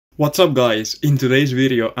What's up guys? In today's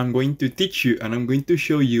video I'm going to teach you and I'm going to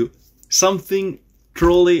show you something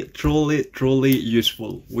truly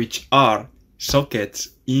useful, which are sockets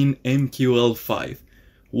in MQL5.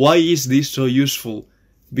 Why is this so useful?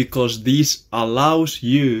 Because this allows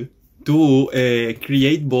you to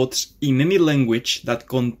create bots in any language that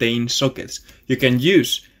contains sockets. You can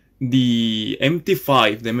use the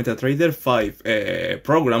MT5, the MetaTrader 5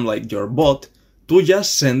 program, like your bot, to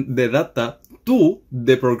just send the data to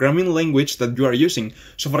the programming language that you are using.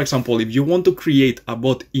 So for example, if you want to create a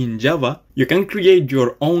bot in Java, you can create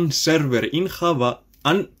your own server in Java,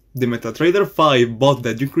 and the MetaTrader 5 bot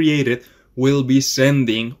that you created will be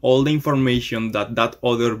sending all the information that that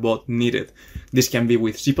other bot needed. This can be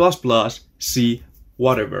with C++, C,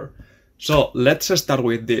 whatever. So let's start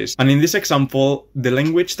with this. And in this example, the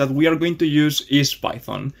language that we are going to use is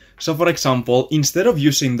Python. So for example, instead of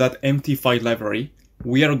using that MT5 library,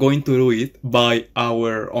 we are going to do it by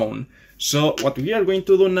our own. So what we are going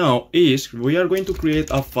to do now is we are going to create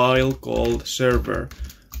a file called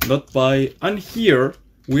server.py, and here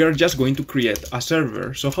we are just going to create a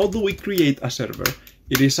server. So how do we create a server?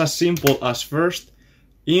 It is as simple as first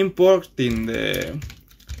importing the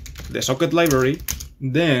socket library,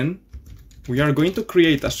 then we are going to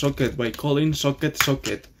create a socket by calling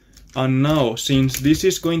socket. And now, since this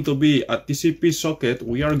is going to be a TCP socket,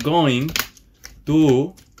 we are going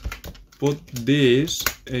to put this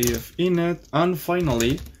AF init, and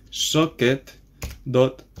finally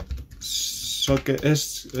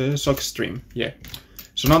sockstream. Yeah.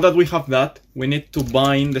 So now that we have that, we need to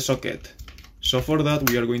bind the socket. So for that,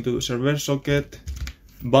 we are going to do server socket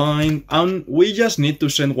bind, and we just need to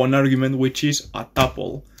send one argument, which is a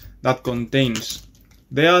tuple that contains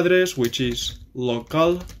the address, which is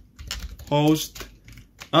local host,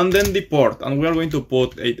 and then the port, and we are going to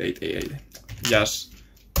put 8888.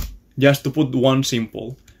 Just to put one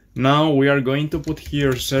simple. Now we are going to put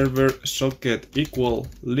here server socket equal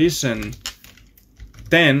listen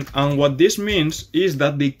 10, and what this means is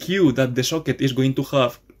that the queue that the socket is going to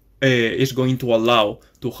have is going to allow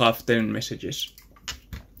to have 10 messages.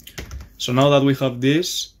 So now that we have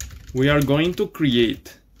this, we are going to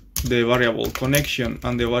create the variable connection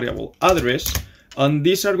and the variable address, and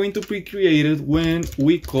these are going to be created when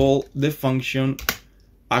we call the function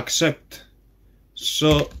accept.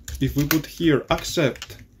 So if we put here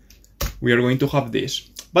accept, we are going to have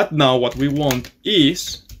this. But now what we want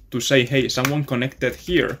is to say, hey, someone connected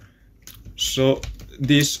here. So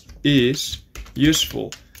this is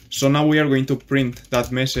useful. So now we are going to print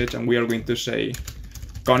that message, and we are going to say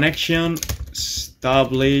connection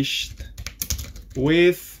established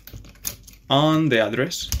with on the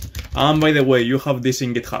address. And by the way, you have this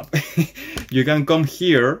in GitHub. You can come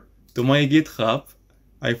here to my GitHub.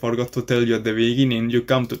 I forgot to tell you at the beginning, you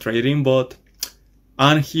come to trading bot,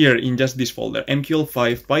 and here in just this folder,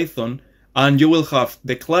 MQL5 Python, and you will have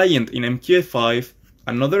the client in MQL5,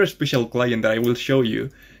 another special client that I will show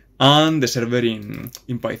you, and the server in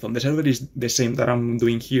Python. The server is the same that I'm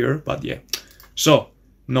doing here, but yeah. So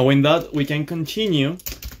knowing that, we can continue.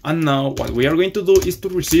 And now what we are going to do is to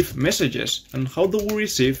receive messages. And how do we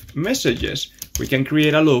receive messages? We can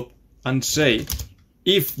create a loop and say,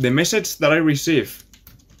 if the message that I receive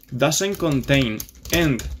doesn't contain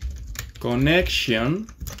end connection,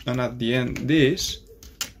 and at the end this,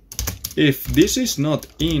 if this is not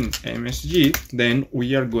in MSG, then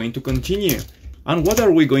we are going to continue. And what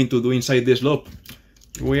are we going to do inside this loop?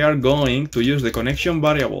 We are going to use the connection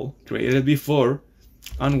variable created before,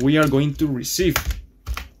 and we are going to receive.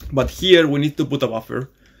 But here we need to put a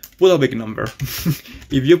buffer, put a big number.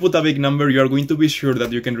 If you put a big number, you are going to be sure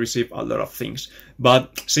that you can receive a lot of things.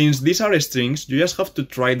 But since these are strings, you just have to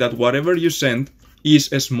try that whatever you send is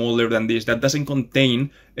smaller than this, that doesn't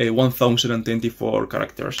contain 1024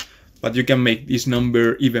 characters. But you can make this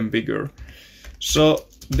number even bigger. So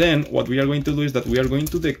then what we are going to do is that we are going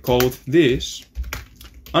to decode this,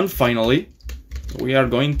 and finally we are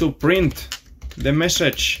going to print the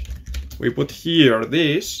message. We put here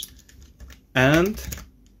this, and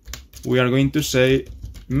we are going to say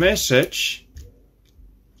message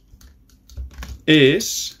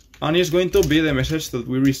is, and it's going to be the message that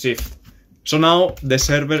we received. So now the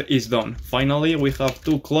server is done. Finally, we have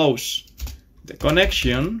to close the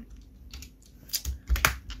connection,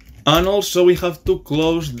 and also we have to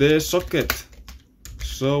close the socket.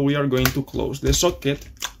 So we are going to close the socket,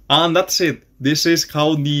 and that's it. This is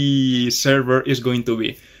how the server is going to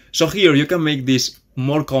be. So here you can make this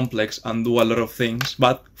more complex and do a lot of things,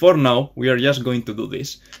 but for now we are just going to do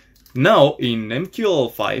this. Now in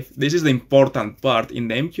MQL5, this is the important part. In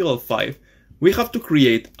the MQL5, we have to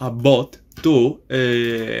create a bot to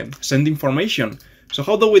send information. So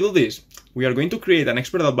how do we do this? We are going to create an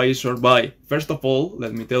expert advisor by, first of all,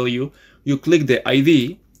 let me tell you, you click the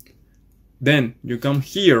ID, then you come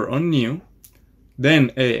here on new,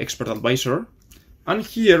 then expert advisor, and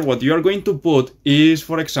here what you are going to put is,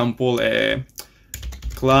 for example, a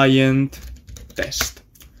client test.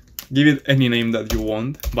 Give it any name that you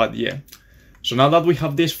want, but yeah. So now that we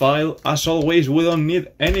have this file, as always, we don't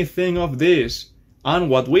need anything of this. And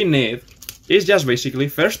what we need is just basically,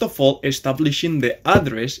 first of all, establishing the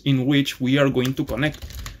address in which we are going to connect.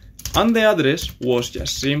 And the address was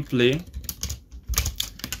just simply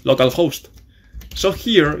localhost. So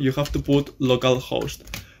here you have to put localhost.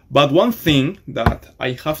 But one thing that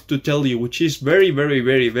I have to tell you, which is very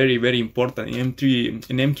important in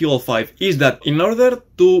MQL5, is that in order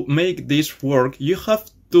to make this work, you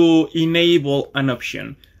have to enable an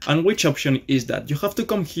option. And which option is that? You have to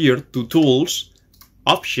come here to Tools,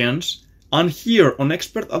 Options, and here on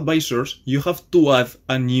Expert Advisors, you have to add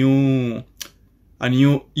a new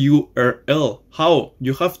URL. How?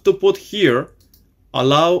 You have to put here,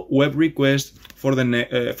 allow web request for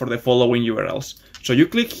the following URLs. So you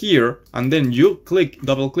click here, and then you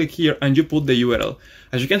double click here, and you put the URL.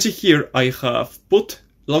 As you can see here, I have put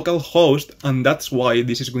localhost, and that's why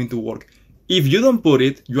this is going to work. If you don't put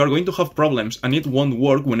it, you are going to have problems, and it won't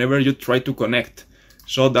work whenever you try to connect.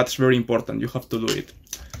 So that's very important, you have to do it.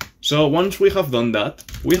 So once we have done that,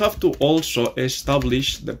 we have to also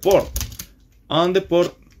establish the port. And the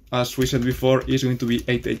port, as we said before, is going to be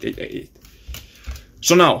 8888.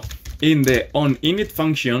 So now, in the onInit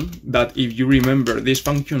function, that if you remember, this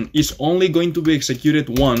function is only going to be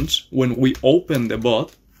executed once when we open the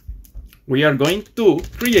bot, we are going to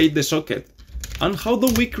create the socket. And how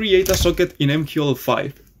do we create a socket in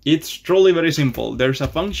MQL5? It's truly very simple. There's a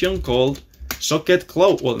function called socket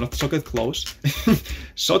close, well, not socket close,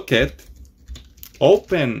 socket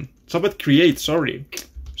open, socket create, sorry,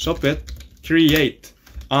 socket create.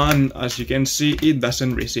 And as you can see, it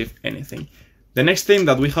doesn't receive anything. The next thing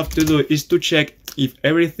that we have to do is to check if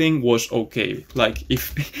everything was okay, like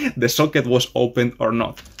if the socket was open or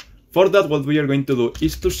not. For that, what we are going to do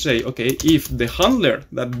is to say, okay, if the handler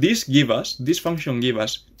that this function give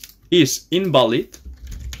us is invalid,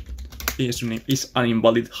 is an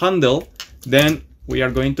invalid handle, then we are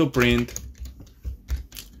going to print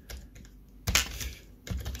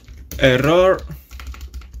error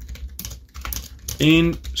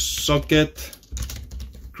in socket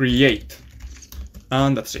create.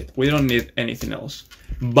 And that's it. We don't need anything else.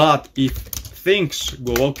 But if things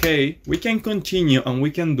go okay, we can continue and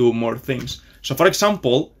we can do more things. So for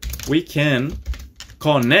example, we can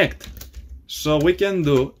connect. So we can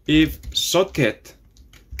do if socket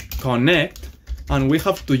connect, and we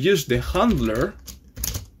have to use the handler,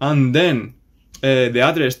 and then the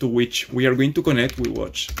address to which we are going to connect,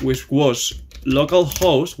 which was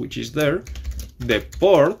localhost, which is there, the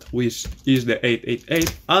port, which is the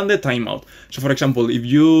 888, and the timeout. So for example,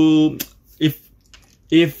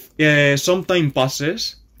 if some time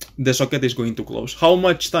passes, the socket is going to close. How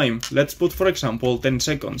much time? Let's put, for example, 10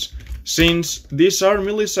 seconds. Since these are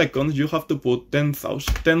milliseconds, you have to put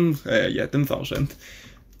 10,000.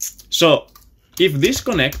 So if this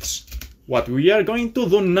connects, what we are going to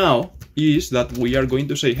do now is that we are going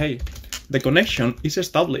to say, hey, the connection is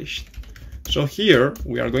established. So here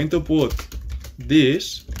we are going to put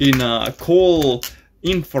this in a cool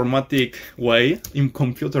informatic way, in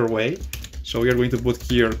computer way. So we are going to put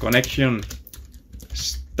here connection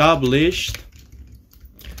established.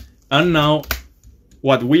 And now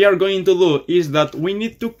what we are going to do is that we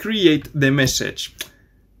need to create the message.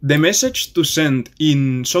 The message to send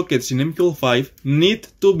in sockets in MQL5 need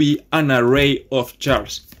to be an array of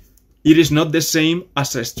chars. It is not the same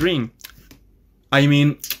as a string. I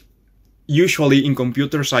mean, usually in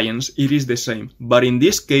computer science it is the same, but in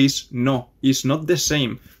this case, no, it's not the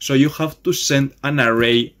same. So you have to send an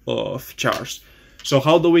array of chars. So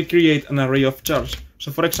how do we create an array of chars?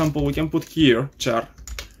 So for example, we can put here char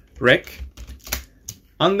rec,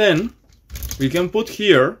 and then we can put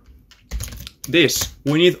here this.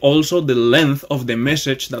 We need also the length of the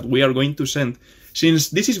message that we are going to send. Since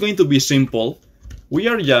this is going to be simple, we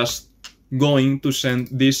are just going to send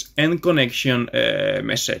this end connection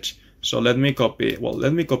message. So let me copy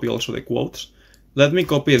also the quotes. Let me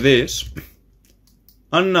copy this.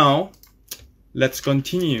 And now let's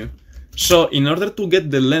continue. So in order to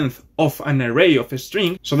get the length of an array of a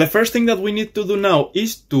string, so the first thing that we need to do now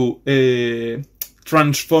is to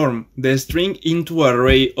transform the string into an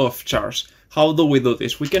array of chars. How do we do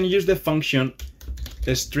this? We can use the function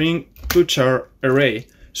string to char array.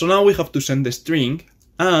 So now we have to send the string,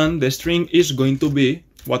 and the string is going to be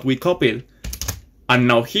what we copied. And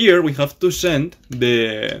now here we have to send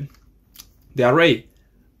the array.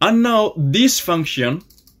 And now this function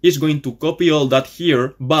is going to copy all that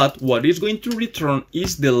here, but what it's going to return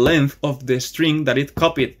is the length of the string that it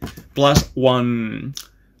copied, plus one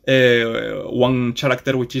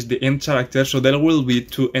character, which is the end character, so there will be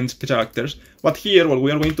 2 end characters. But here what we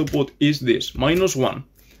are going to put is this, -1.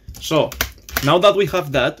 So now that we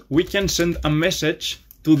have that, we can send a message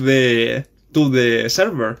to the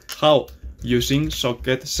server. How? Using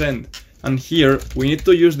socket send. And here we need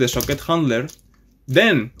to use the socket handler,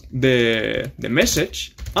 then the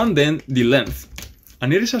message, and then the length.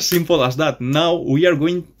 And it is as simple as that. Now we are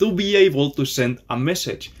going to be able to send a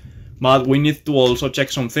message, but we need to also check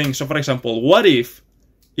some things. So for example, what if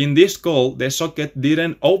in this call the socket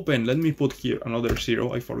didn't open? Let me put here another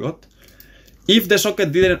 0, I forgot. If the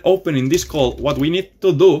socket didn't open in this call, what we need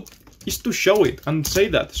to do is to show it and say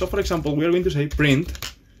that. So for example, we are going to say print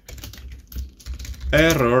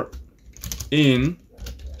error in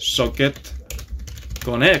socket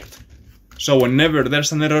connect. So whenever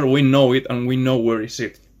there's an error, we know it and we know where is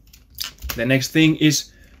it. The next thing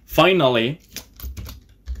is finally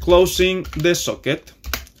closing the socket.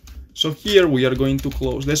 So here we are going to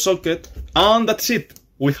close the socket, and that's it.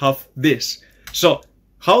 We have this. So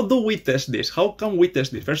how do we test this? How can we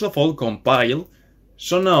test this? First of all, compile.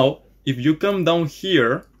 So now if you come down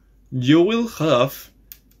here, you will have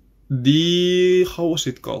the, how was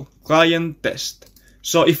it called? Client test.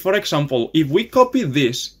 So if, for example, if we copy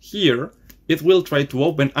this here, it will try to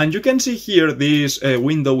open, and you can see here this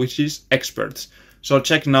window which is experts. So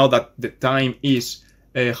check now that the time is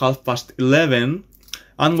 11:30,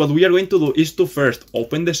 and what we are going to do is to first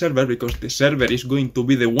open the server, because the server is going to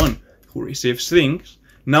be the one who receives things.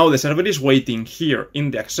 Now the server is waiting here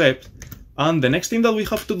in the accept, and the next thing that we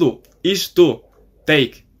have to do is to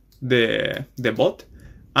take the bot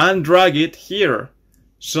and drag it here.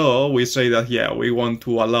 So we say that, yeah, we want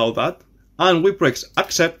to allow that, and we press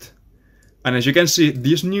accept. And as you can see,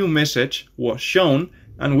 this new message was shown,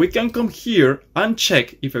 and we can come here and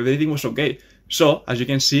check if everything was okay. So as you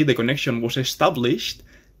can see, the connection was established,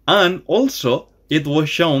 and also it was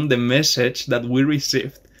shown the message that we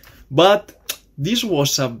received. But this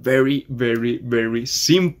was a very, very, very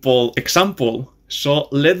simple example. So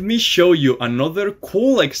let me show you another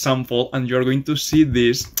cool example, and you're going to see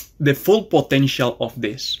this, the full potential of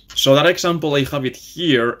this. So that example, I have it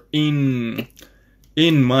here in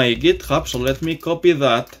my GitHub. So let me copy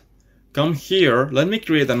that, come here, let me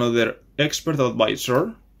create another expert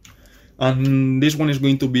advisor, and this one is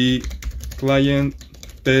going to be client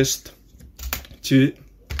test 2.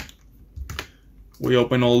 We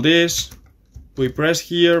open all this, we press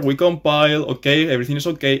here, we compile, okay, everything is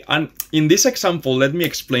okay. And in this example, let me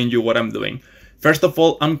explain you what I'm doing. First of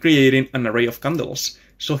all, I'm creating an array of candles.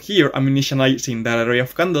 So here I'm initializing that array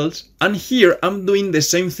of candles, and here I'm doing the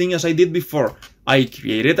same thing as I did before. I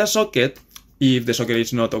created a socket. If the socket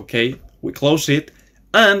is not okay, we close it,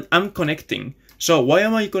 and I'm connecting. So why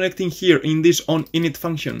am I connecting here in this onInit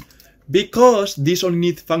function? Because this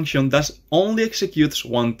onInit function does only executes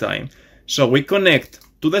one time. So we connect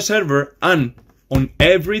to the server, and on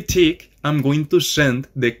every tick, I'm going to send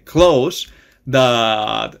the close,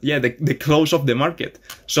 the close of the market.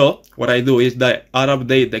 So what I do is that I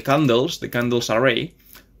update the candles array.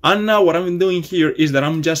 And now what I'm doing here is that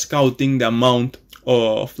I'm just counting the amount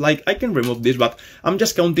of, like, I can remove this, but I'm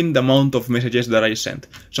just counting the amount of messages that I sent.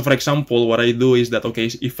 So for example, what I do is that, okay,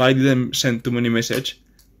 if I didn't send too many messages,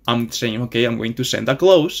 I'm saying, okay, I'm going to send a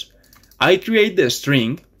close. I create the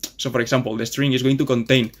string. So for example, the string is going to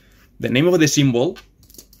contain the name of the symbol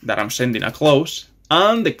that I'm sending a close,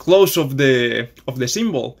 and the close of the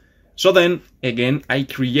symbol. So then again, I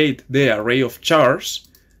create the array of chars,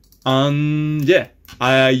 and yeah,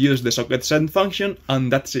 I use the socket send function,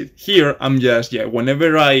 and that's it. Here I'm just,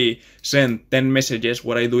 whenever I send 10 messages,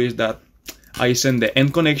 what I do is that I send the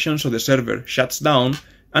end connection, so the server shuts down,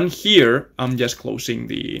 and here I'm just closing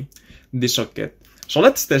the socket. So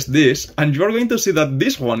let's test this, and you're going to see that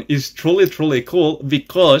this one is truly, truly cool,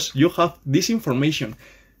 because you have this information.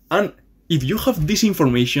 And if you have this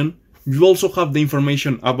information, you also have the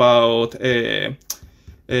information about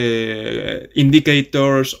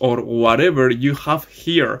indicators or whatever you have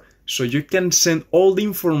here. So you can send all the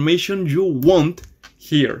information you want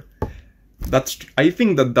here. I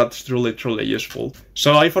think that's truly, truly useful.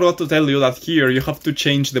 So I forgot to tell you that here you have to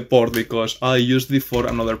change the port, because I used before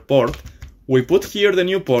another port. We put here the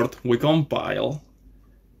new port, we compile,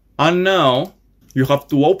 and now you have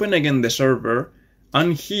to open again the server,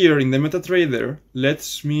 and here in the MetaTrader, let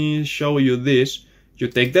me show you this. You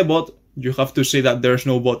take the bot, you have to see that there's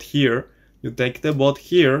no bot here. You take the bot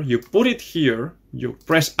here, you put it here, you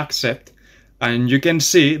press accept, and you can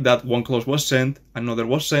see that one clause was sent, another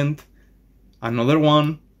was sent, another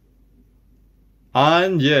one,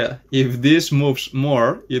 and yeah, if this moves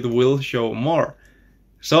more, it will show more.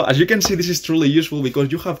 So as you can see, this is truly useful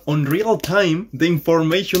because you have on real time the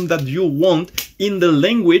information that you want in the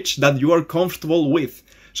language that you are comfortable with.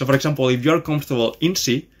 So for example, if you are comfortable in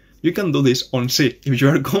C, you can do this on C. If you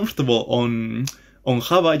are comfortable on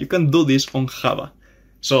Java, you can do this on Java.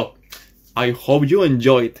 So I hope you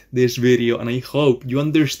enjoyed this video, and I hope you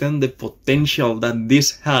understand the potential that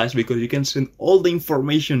this has, because you can send all the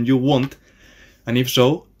information you want. And if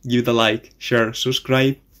so, give it a like, share,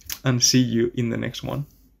 subscribe, and see you in the next one.